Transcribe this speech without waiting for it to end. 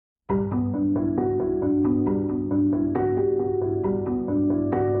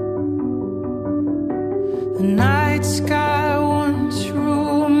The night sky once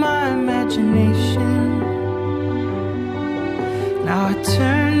ruled my imagination. Now I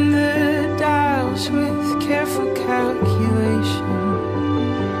turn the dials with careful calculation.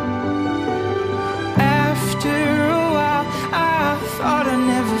 After a while I thought I'd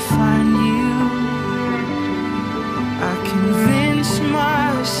never find you. I convinced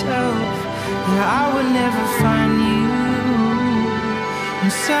myself that I would never find you.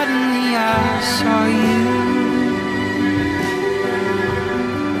 And suddenly I saw you.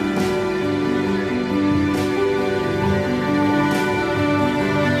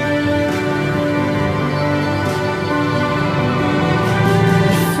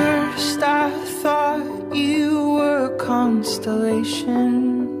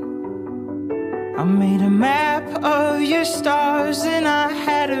 I made a map of your stars and I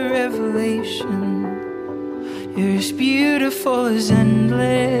had a revelation. You're as beautiful as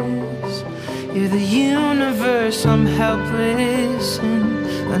endless. You're the universe, I'm helpless, and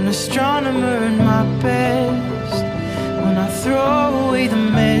an astronomer in my best. When I throw away the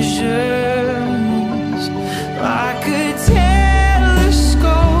measurements like a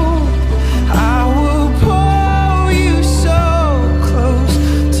telescope, I will pull you so close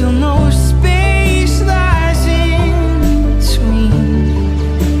till no space lies in between.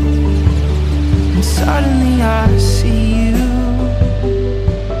 And suddenly I see you.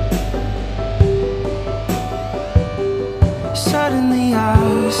 Suddenly I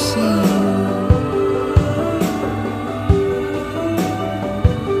see you.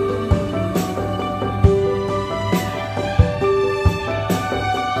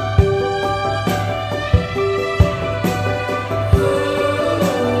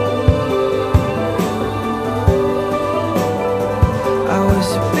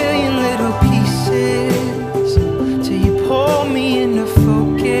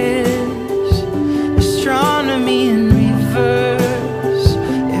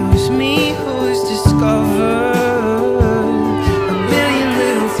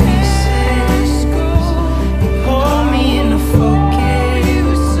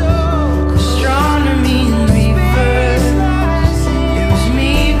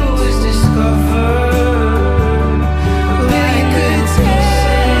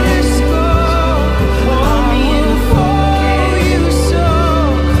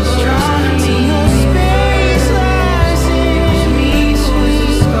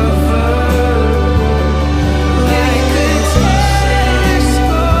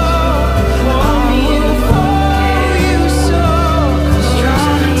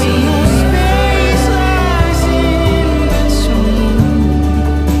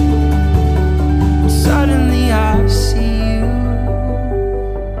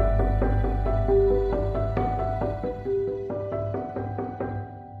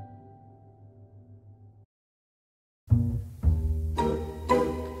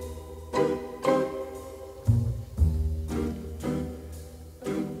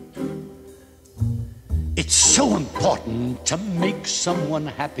 It's so important to make someone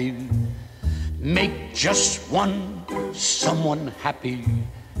happy. Make just one someone happy.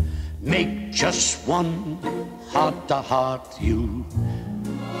 Make just one heart-to-heart you.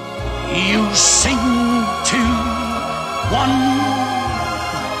 You sing to one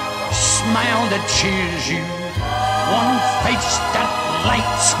smile that cheers you, one face that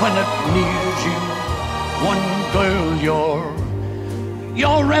lights when it nears you, one girl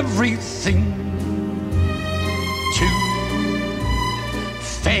you're everything to.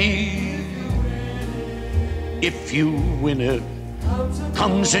 Fame, if you win it,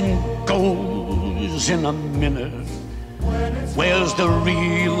 comes and goes in a minute. Where's the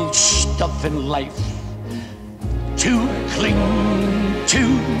real stuff in life to cling to?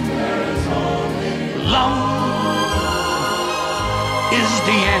 Love is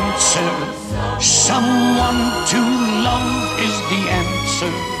the answer. Someone to love is the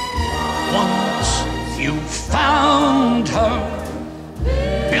answer. Once you've found her,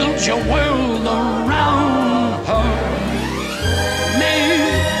 build your world around her.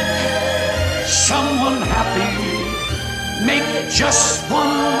 Make someone happy. Make just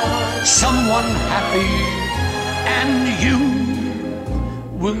one someone happy, and you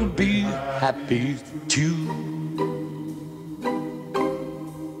will be happy too.